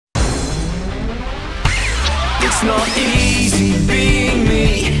It's not easy being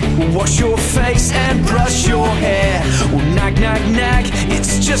me. Wash your face and brush your hair. Well, nag, nag, nag,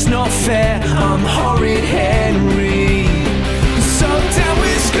 it's just not fair. I'm Horrid Henry. So down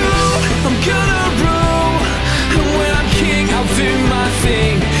with school, I'm gonna rule. And when I'm king, I'll do my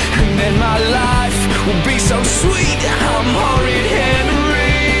thing. And then my life will be so sweet. I'm Horrid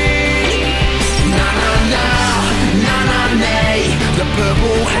Henry. Na na na, na na nay. The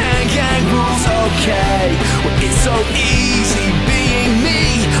purple hand gang rules okay. Well, it's so easy being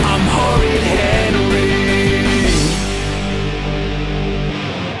me. I'm Horrid Henry.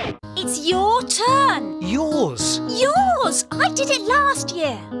 It's your turn. Yours? Yours! I did it last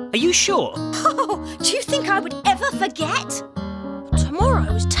year. Are you sure? Oh, do you think I would ever forget?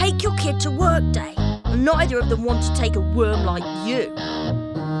 Tomorrow is Take Your Kid to Work Day. And neither of them want to take a worm like you.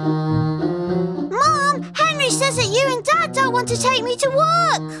 Mum, Henry says that you and Dad don't want to take me to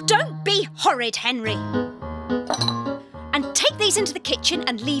work. Don't be horrid, Henry. And take these into the kitchen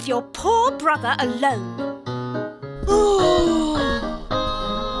and leave your poor brother alone.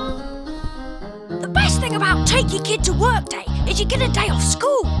 The best thing about Take Your Kid to Work Day is you get a day off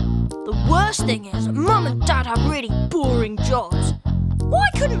school. The worst thing is Mum and Dad have really boring jobs. Why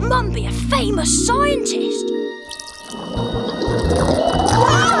couldn't Mum be a famous scientist?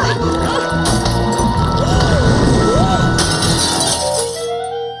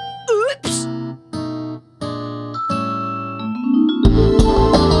 Oops!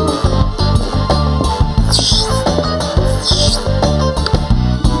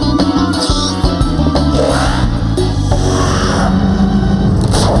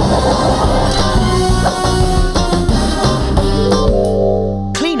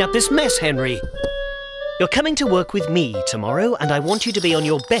 Clean up this mess, Henry. You're coming to work with me tomorrow, and I want you to be on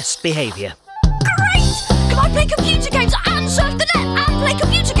your best behaviour. Great! Can I play computer games and surf the net and play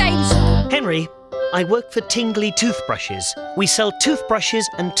computer games? Henry, I work for Tingly Toothbrushes. We sell toothbrushes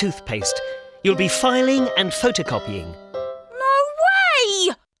and toothpaste. You'll be filing and photocopying. No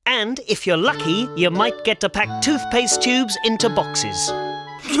way! And if you're lucky, you might get to pack toothpaste tubes into boxes.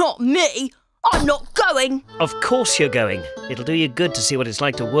 Not me! I'm not going! Of course you're going. It'll do you good to see what it's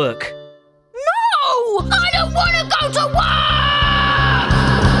like to work. No! I don't want to go to work!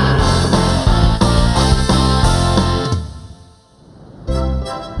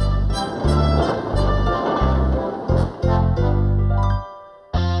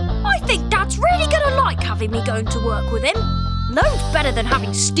 I think Dad's really going to like having me going to work with him. Loads better than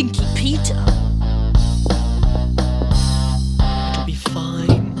having Stinky Peter. It'll be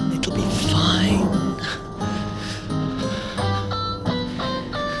fine. It'll be fine.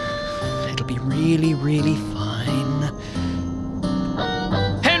 It'll be really, really fine.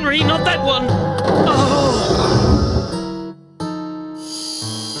 Henry, not that one! Oh!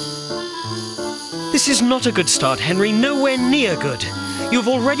 This is not a good start, Henry. Nowhere near good. You've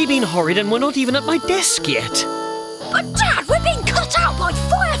already been horrid and we're not even at my desk yet. But Dad, we're being cut out by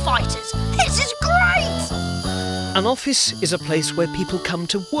firefighters! This is great! An office is a place where people come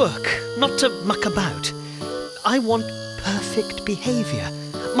to work, not to muck about. I want perfect behaviour.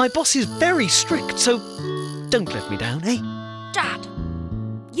 My boss is very strict, so don't let me down, eh? Dad,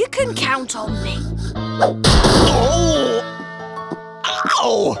 you can count on me. Oh!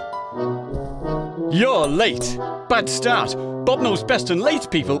 Ow! You're late. Bad start. Bob knows best and late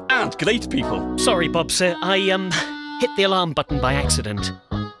people aren't great people. Sorry, Bob, sir. I, hit the alarm button by accident.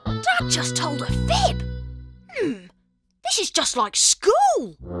 Dad just told a fib. This is just like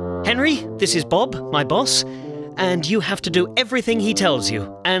school. Henry, this is Bob, my boss, and you have to do everything he tells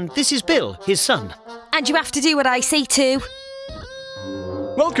you. And this is Bill, his son. And you have to do what I say too.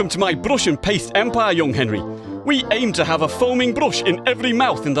 Welcome to my brush and paste empire, young Henry. We aim to have a foaming brush in every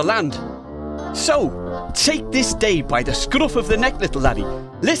mouth in the land. So, take this day by the scruff of the neck, little laddie.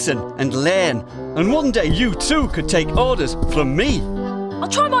 Listen and learn. And one day you too could take orders from me. I'll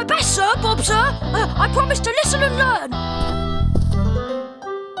try my best, sir, Bob, sir. I promise to listen and learn.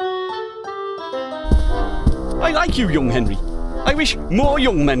 I like you, young Henry. I wish more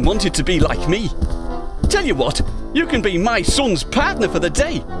young men wanted to be like me. Tell you what, you can be my son's partner for the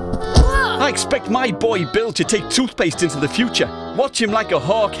day. I expect my boy Bill to take toothpaste into the future. Watch him like a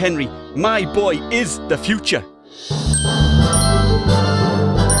hawk, Henry. My boy is the future.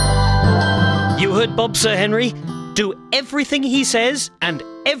 You heard Bob, Sir Henry. Do everything he says and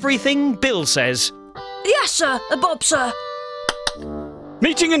everything Bill says. Yes, sir, Bob, sir.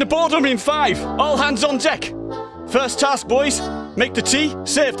 Meeting in the boardroom in 5. All hands on deck. First task, boys. Make the tea,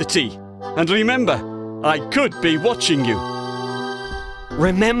 save the tea. And remember, I could be watching you.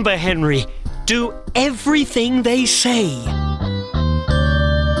 Remember, Henry, do everything they say.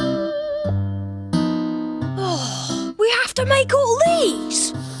 Oh. have to make all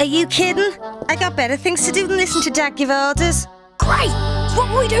these? Are you kidding? I got better things to do than listen to Dad give orders. Great! So what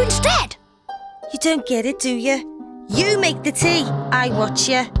will we do instead? You don't get it, do you? You make the tea, I watch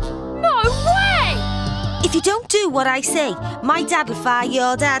you. No way! If you don't do what I say, my dad will fire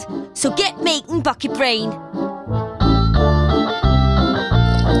your dad. So get making bucket brain.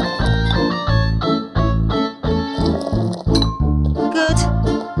 Good.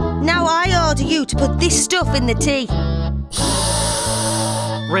 Now I order you to put this stuff in the tea.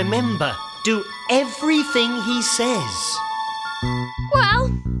 Remember, do everything he says.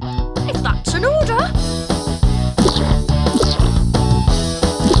 Well, if that's an order.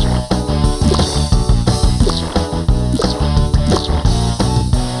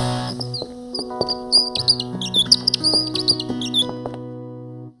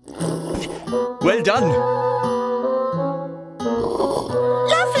 Well done.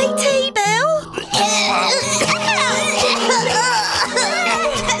 Lovely tea, Bill.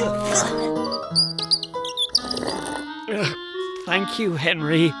 Thank you,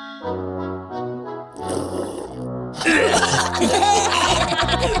 Henry.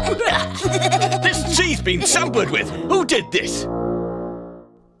 This tea's been tampered with. Who did this? It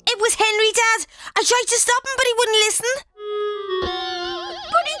was Henry, Dad. I tried to stop him, but he wouldn't listen.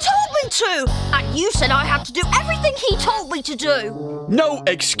 But he told me to! And you said I had to do everything he told me to do! No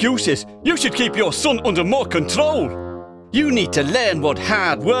excuses. You should keep your son under more control. You need to learn what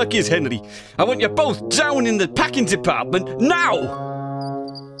hard work is, Henry. I want you both down in the packing department now!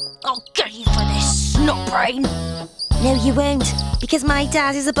 I'll get you for this, snot brain! No, you won't, because my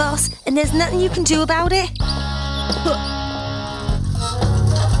dad is a boss, and there's nothing you can do about it.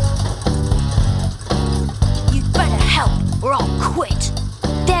 You'd better help, or I'll quit.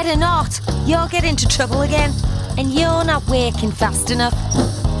 Better not. You'll get into trouble again, and you're not working fast enough.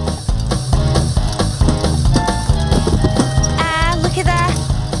 Ah, look at that.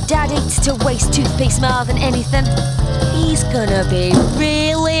 Dad hates to waste toothpaste more than anything. He's gonna be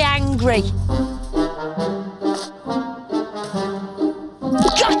really angry.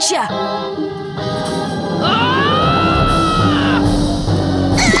 Gotcha!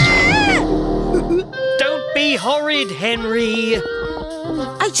 Don't be horrid, Henry.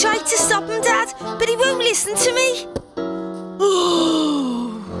 I tried to stop him, Dad, but he won't listen to me.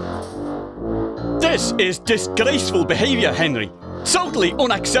 This is disgraceful behaviour, Henry. Totally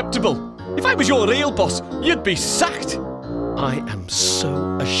unacceptable. If I was your real boss, you'd be sacked. I am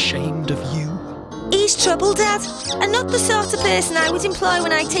so ashamed of you. He's trouble, Dad, and not the sort of person I would employ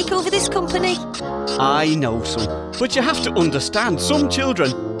when I take over this company. I know, son, but you have to understand some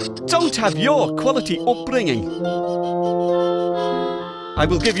children don't have your quality upbringing. I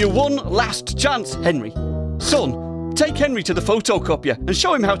will give you one last chance, Henry. Son, take Henry to the photocopier and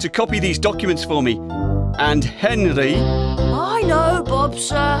show him how to copy these documents for me. And Henry... I know, Bob,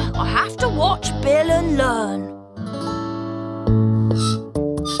 sir. I have to watch Bill and learn.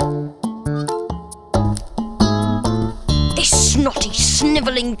 This snotty,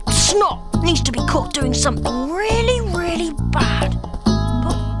 snivelling snot needs to be caught doing something really, really bad.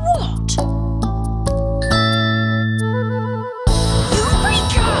 But what?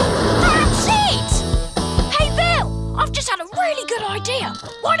 Eureka! That's it! Hey, Bill, I've just had a really good idea.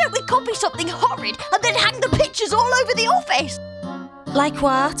 Why don't we copy something horrid and then hang the pictures all over the office? Like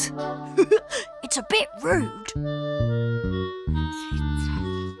what? It's a bit rude.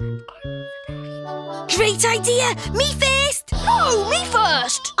 Great idea! Me first! No, me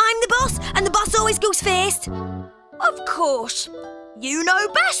first! I'm the boss, and the boss always goes first. Of course. You know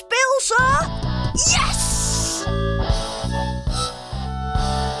best, Bill, sir. Yes!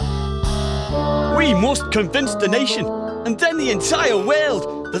 We must convince the nation, and then the entire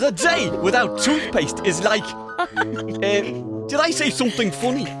world, that a day without toothpaste is like... did I say something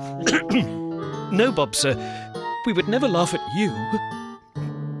funny? No, Bob, sir. We would never laugh at you.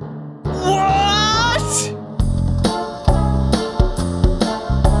 What?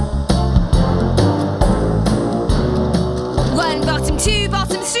 One bottom, two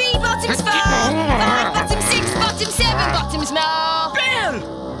bottoms, three bottoms, four, five bottoms, six bottoms, seven bottoms more. Bill!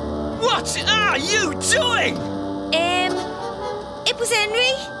 What are you doing? It was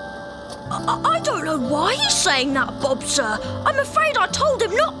Henry. I don't know why he's saying that, Bob, sir. I'm afraid I told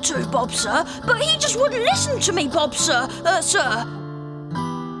him not to, Bob, sir, but he just wouldn't listen to me, Bob, sir. Sir.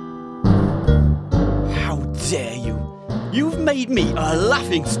 How dare you? You've made me a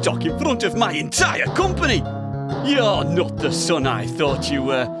laughingstock in front of my entire company. You're not the son I thought you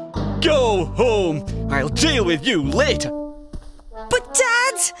were. Go home. I'll deal with you later. But,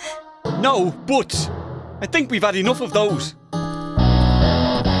 Dad! No, but. I think we've had enough of those.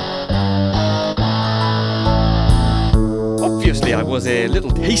 Obviously, I was a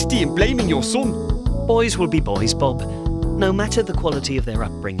little hasty in blaming your son. Boys will be boys, Bob, no matter the quality of their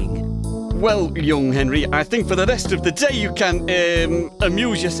upbringing. Well, young Henry, I think for the rest of the day you can,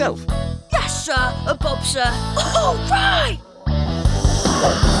 amuse yourself. Yes, sir, Bob, sir. All right!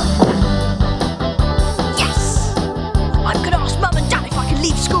 Yes! I'm going to ask Mum and Dad if I can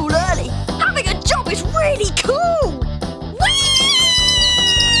leave school early. Having a job is really cool! Whee!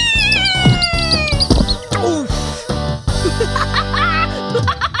 Oof.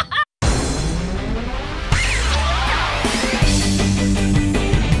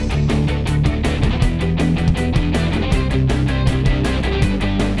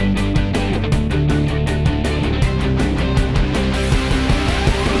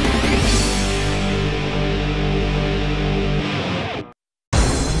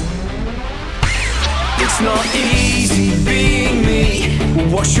 It's not easy being me.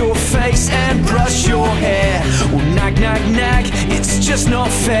 Wash your face and brush your hair. Well, nag, nag, nag, it's just not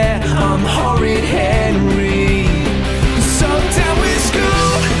fair. I'm Horrid Henry. So down with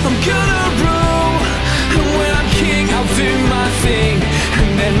school, I'm gonna rule. And when I'm king, I'll do my thing.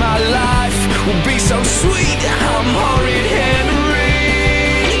 And then my life will be so sweet. I'm Horrid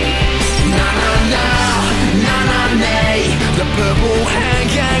Henry. Na na na, na na nay. The purple hand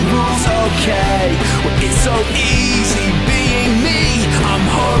gang rules okay. Well, it's so easy being me. I'm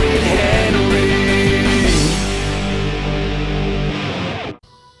Horrid Henry.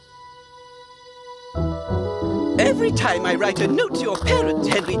 Every time I write a note to your parents,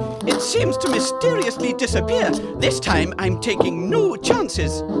 Henry, it seems to mysteriously disappear. This time I'm taking no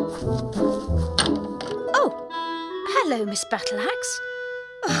chances. Oh, hello, Miss Battleaxe.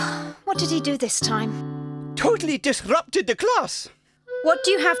 What did he do this time? Totally disrupted the class. What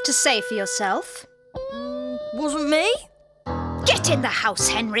do you have to say for yourself? Wasn't me? Get in the house,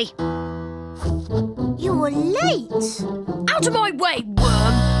 Henry. You were late. Out of my way,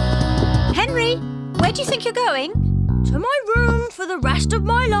 worm! Henry, where do you think you're going? To my room for the rest of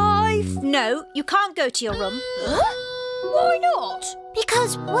my life. No, you can't go to your room. Huh? Why not?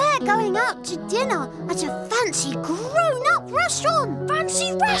 Because we're going out to dinner at a fancy grown-up restaurant.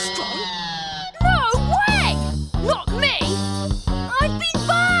 Fancy restaurant? No way! Not me! I've been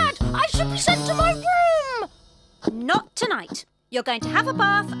bad! I should be sent to my room! Not tonight. You're going to have a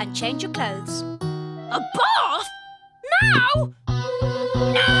bath and change your clothes. A bath? Now?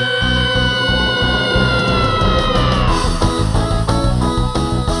 No!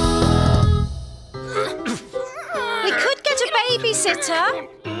 We could get a babysitter.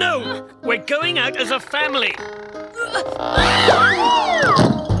 No! We're going out as a family!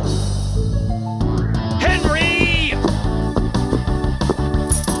 Henry!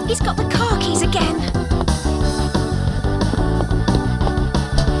 He's got the car keys again.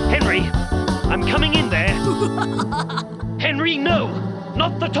 Henry, I'm coming in there. Henry, no!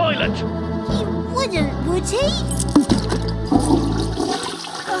 Not the toilet! He wouldn't, would he?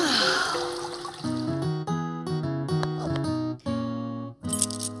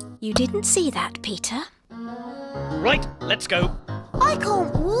 You didn't see that, Peter? Right, let's go. I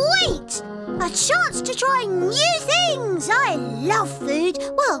can't wait! A chance to try new things! I love food.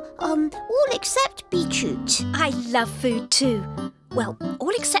 Well, all except beetroot. I love food too. Well,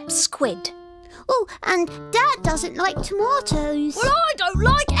 all except squid. Oh, and Dad doesn't like tomatoes. Well, I don't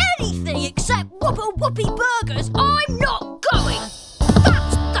like anything except Whopper Whoopie burgers. I'm not going.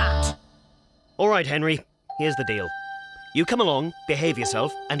 That's that. All right, Henry, here's the deal. You come along, behave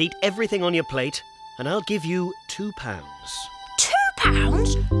yourself, and eat everything on your plate, and I'll give you £2.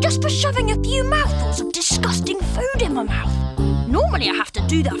 £2? Just for shoving a few mouthfuls of disgusting food in my mouth. Normally I have to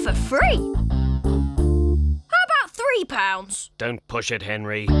do that for free. How about £3? Don't push it,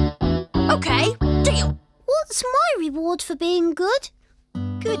 Henry. OK, deal. What's my reward for being good?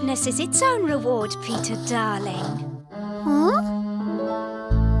 Goodness is its own reward, Peter, darling. Huh?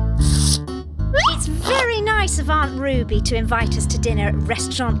 It's very nice of Aunt Ruby to invite us to dinner at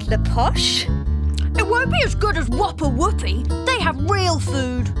Restaurant Le Poche. It won't be as good as Whopper Whoopie. They have real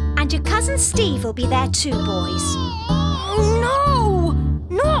food. And your cousin Steve will be there too, boys. Oh,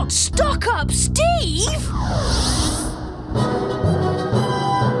 no! Not stuck-up Steve!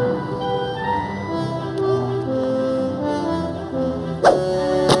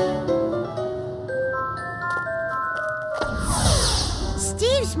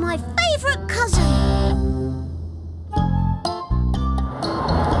 Steve's my favourite cousin.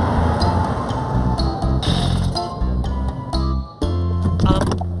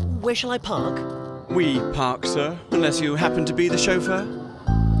 Where shall I park? We park, sir, unless you happen to be the chauffeur.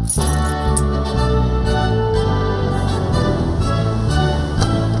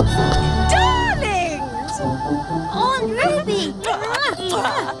 Darlings! Aunt Ruby,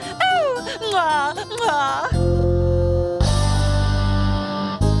 mwah. Oh, mwah, mwah.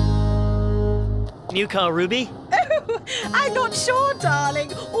 New car, Ruby? Oh, I'm not sure,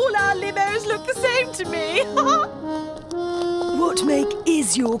 darling. All our limos look the same to me. What make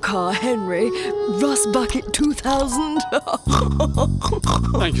is your car, Henry? Rust Bucket 2000?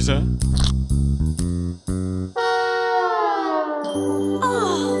 Thank you, sir.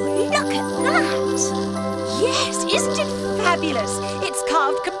 Oh, look at that! Yes, isn't it fabulous? It's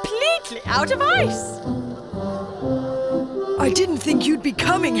carved completely out of ice. I didn't think you'd be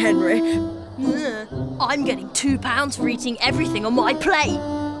coming, Henry. I'm getting £2 for eating everything on my plate.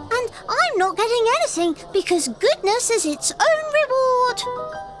 And I'm not getting anything because goodness is its own reward.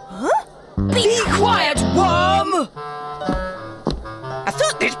 Huh? Be quiet, worm! I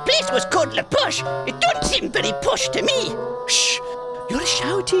thought this place was called La Push. It don't seem very push to me. Shh! You're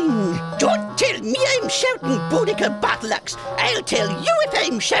shouting. Don't tell me I'm shouting, Boudica Battleaxe. I'll tell you if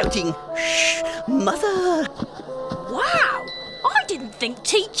I'm shouting. Shh! Mother! Wow! I didn't think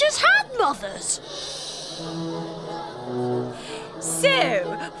teachers had mothers. So,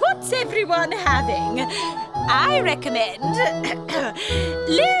 what's everyone having? I recommend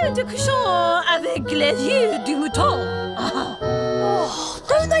l'eau de cochon avec les yeux du mouton. Oh,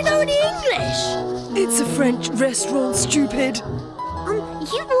 don't they know any English? It's a French restaurant, stupid.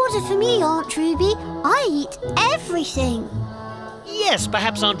 You order for me, Aunt Ruby. I eat everything. Yes,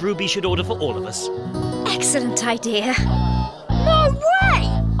 perhaps Aunt Ruby should order for all of us. Excellent idea. No way!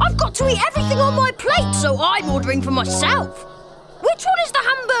 I've got to eat everything on my plate, so I'm ordering for myself. Which one is the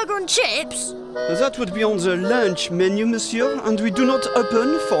hamburger and chips? That would be on the lunch menu, monsieur, and we do not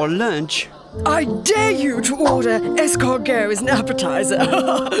open for lunch. I dare you to order escargot as an appetizer.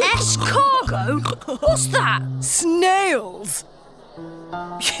 Escargot? What's that? Snails.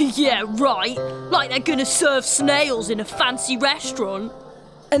 Yeah, right. Like they're gonna serve snails in a fancy restaurant.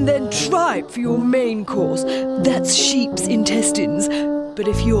 And then tripe for your main course. That's sheep's intestines. But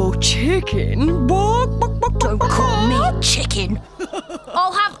if you're chicken... Don't call me chicken.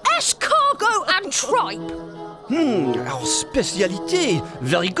 I'll have escargot and tripe. Our spécialité.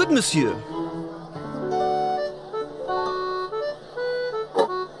 Very good, monsieur.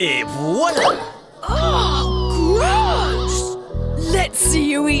 Et voilà! Oh, gross! Let's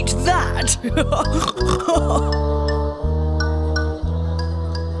see you eat that.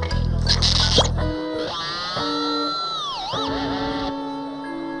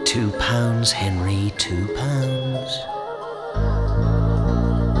 £2, Henry, £2.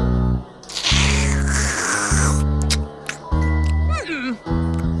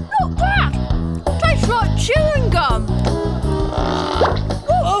 Not bad. Tastes like chewing gum.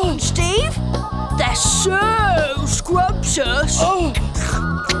 Oh, Steve, they're so scrumptious. Oh.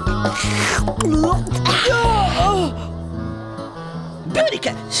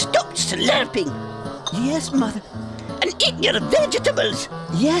 Boudica, stop slurping. Yes, mother. And eat your vegetables.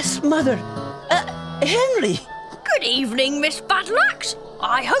 Yes, mother. Henry. Good evening, Miss Battleaxe.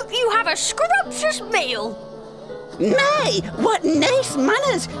 I hope you have a scrumptious meal. My, what nice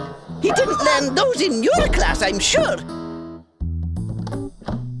manners. He didn't learn those in your class, I'm sure.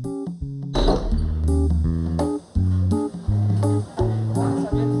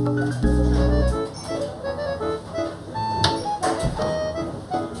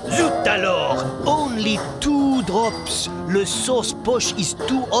 Zut alors! Only 2 drops. Le sauce poche is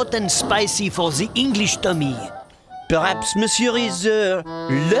too hot and spicy for the English tummy. Perhaps monsieur is,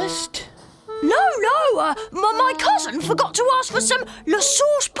 lust? No, my cousin forgot to ask for some la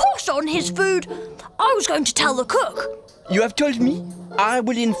sauce poche on his food. I was going to tell the cook. You have told me. I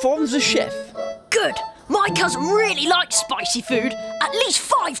will inform the chef. Good. My cousin really likes spicy food. At least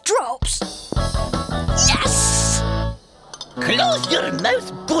 5 drops. Yes! Close your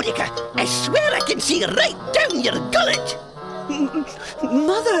mouth, Boudica. I swear I can see right down your gullet.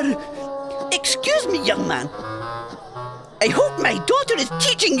 Mother! Excuse me, young man. I hope my daughter is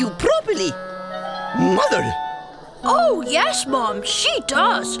teaching you properly. Mother! Oh, yes, Mum, she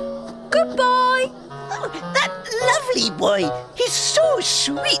does. Goodbye. Oh, that lovely boy. He's so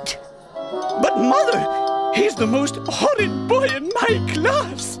sweet. But mother, he's the most horrid boy in my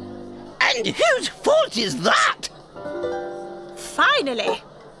class. And whose fault is that? Finally,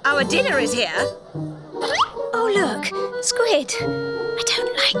 our dinner is here. Oh, look, squid. I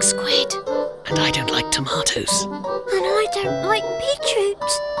don't like squid. And I don't like tomatoes. And I don't like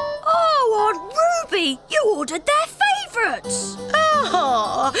beetroots. Oh, Aunt Ruby, you ordered their favourites.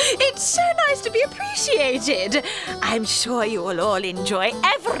 Oh, it's so nice to be appreciated. I'm sure you will all enjoy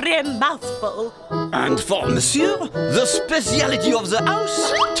every mouthful. And for monsieur, the speciality of the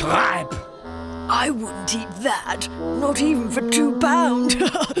house, tripe. I wouldn't eat that, not even for £2.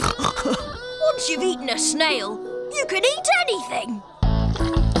 Once you've eaten a snail, you can eat anything.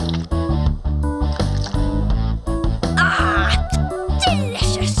 Ah,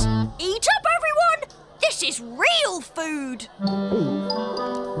 delicious. Eat up, everyone. This is real food.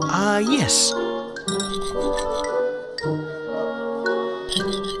 Yes.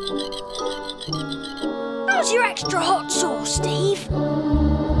 How's your extra hot sauce, Steve?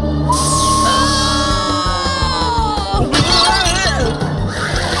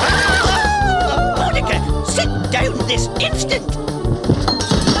 Monica, sit down this instant!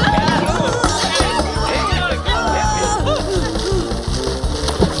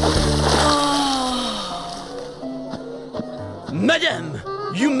 Madame,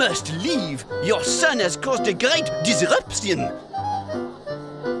 you must leave. Your son has caused a great disruption.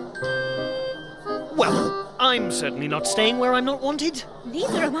 Well, I'm certainly not staying where I'm not wanted.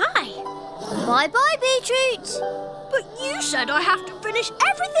 Neither am I. Bye-bye, Beetroot. But you said I have to finish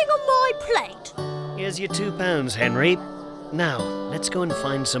everything on my plate. Here's your £2, Henry. Now, let's go and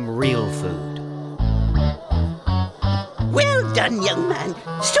find some real food. Well done, young man.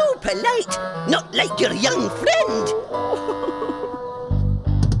 So polite. Not like your young friend.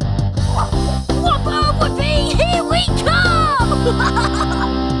 Whoopee, here we come!